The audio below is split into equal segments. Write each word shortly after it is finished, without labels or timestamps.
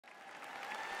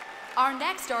Our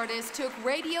next artist took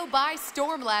radio by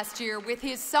storm last year with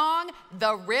his song,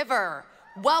 The River.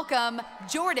 Welcome,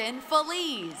 Jordan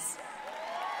Feliz.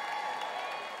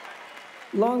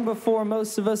 Long before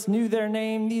most of us knew their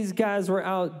name, these guys were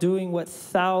out doing what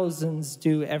thousands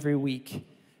do every week,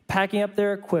 packing up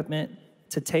their equipment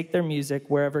to take their music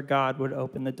wherever God would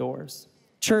open the doors.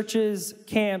 Churches,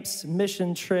 camps,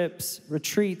 mission trips,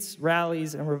 retreats,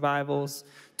 rallies, and revivals.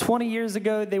 20 years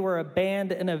ago, they were a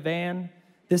band in a van.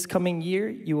 This coming year,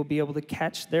 you will be able to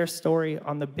catch their story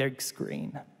on the big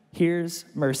screen. Here's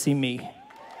MercyMe.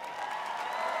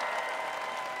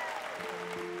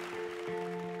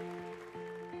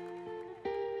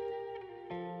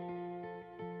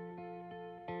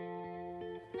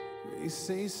 They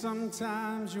say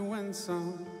sometimes you win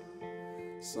some,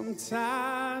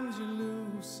 sometimes you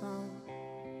lose some.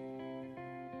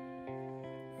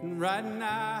 And right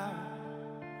now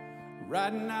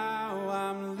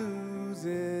I'm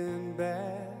losing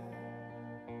bad.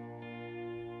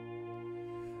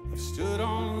 I've stood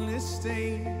on this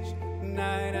stage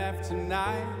night after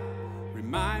night,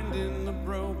 reminding the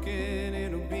broken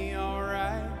it'll be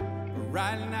alright. But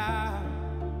right now,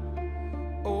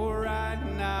 oh right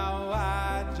now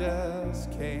I just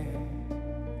can't.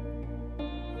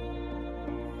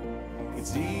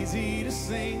 It's easy to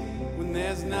sing when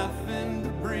there's nothing to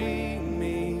bring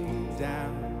me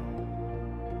down.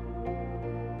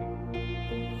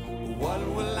 What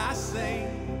will I say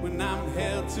when I'm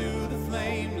held to the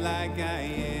flame like I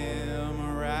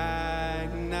am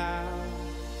right now?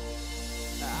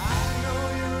 I know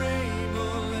you're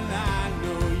able and I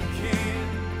know you can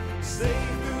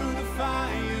save through the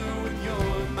fire with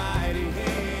your mighty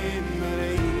hand. But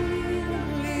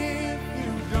even if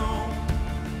you don't,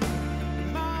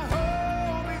 my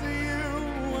hope is you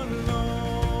alone.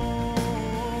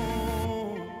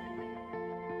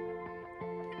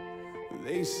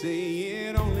 They say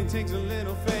it only takes a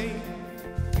little faith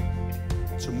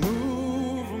to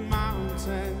move a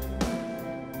mountain.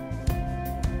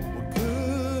 Well,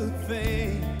 good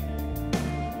thing,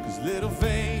 'cause little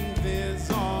faith is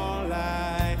all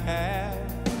I have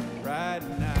right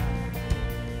now.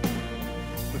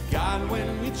 But God,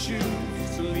 when you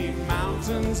choose to leave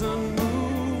mountains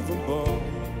unmovable,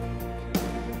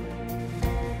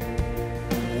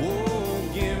 oh,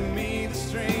 give me the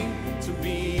strength to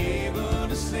be able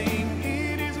to sing.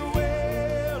 It is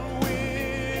well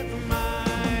with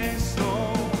my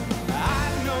soul.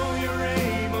 I know you're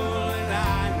able and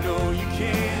I know you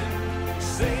can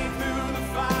save through the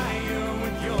fire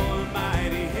with your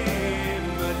mighty hand.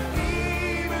 But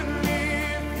even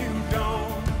if you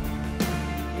don't,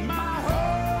 my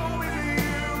hope is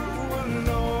you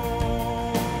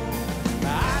alone. I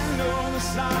know the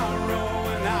sorrow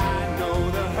and I know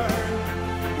the hurt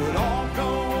would all go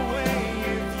away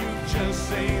if you just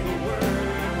say the word.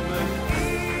 But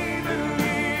even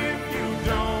if you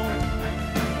don't,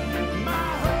 my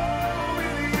hope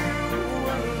is you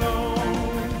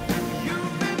alone.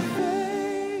 You've been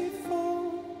faithful,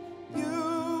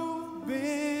 you've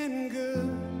been good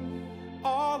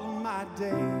all of my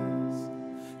days.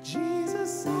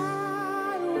 Jesus, I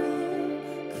will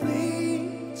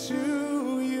cling to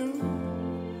you,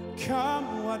 come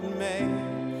what may,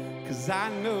 'cause I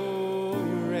know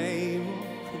you're able,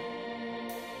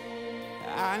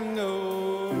 I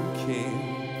know you can.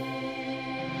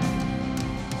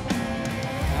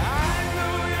 I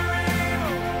know you're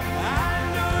able, I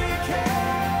know you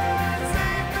can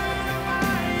save through the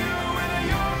fire with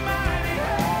your mighty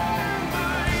hand.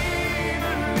 But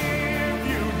even if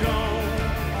you don't,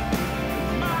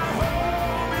 my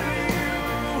hope is you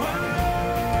alone.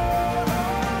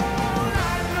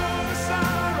 I know the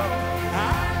sorrow,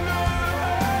 I know the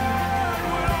hurt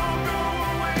would all go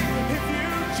away if you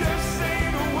just say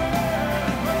the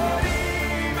word. But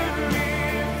even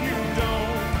if you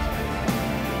don't,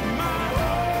 my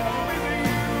hope is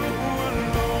you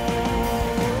alone.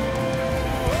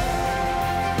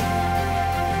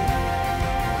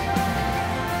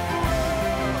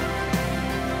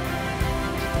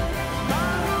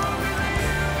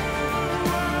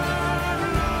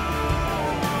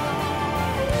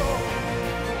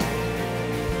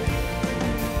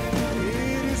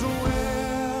 It is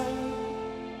well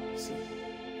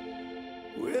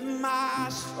with my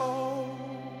soul.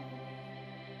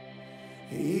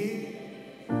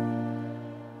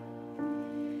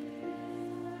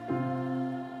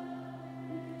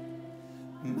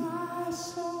 My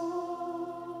soul.